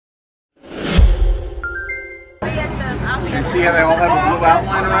And see how they all have a blue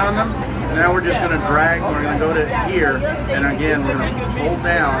outline around them? And now we're just going to drag, we're going to go to here, and again, we're going to hold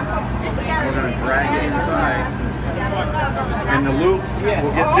down, we're going to drag it inside, and the loop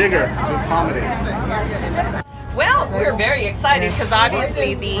will get bigger to accommodate. Well, we're very excited because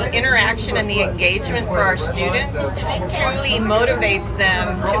obviously the interaction and the engagement for our students truly motivates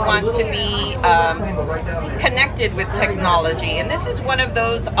them to want to be connected with technology. And this is one of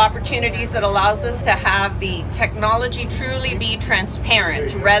those opportunities that allows us to have the technology truly be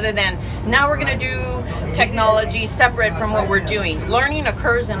transparent rather than now we're going to do technology separate from what we're doing. Learning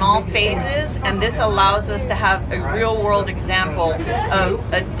occurs in all phases, and this allows us to have a real world example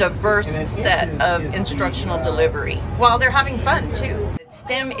of a diverse set of instructional delivery while they're having fun too.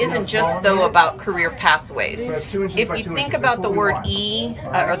 STEM isn't just though about career pathways. If you think about the word E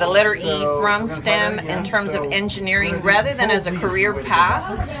or the letter E from STEM in terms of engineering rather than as a career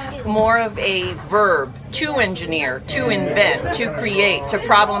path, more of a verb, to engineer, to invent, to create, to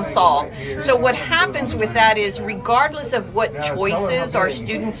problem solve. So what happens with that is regardless of what choices our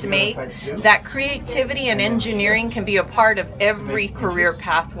students make, that creativity and engineering can be a part of every career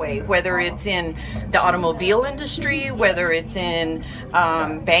pathway, whether it's in the automobile industry, whether it's in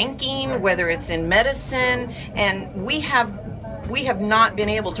banking, whether it's in medicine, and we have not been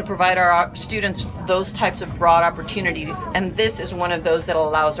able to provide our students those types of broad opportunities, and this is one of those that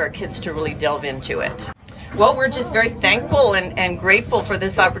allows our kids to really delve into it. Well, we're just very thankful and grateful for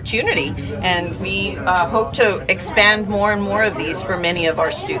this opportunity, and we hope to expand more and more of these for many of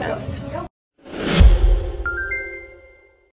our students.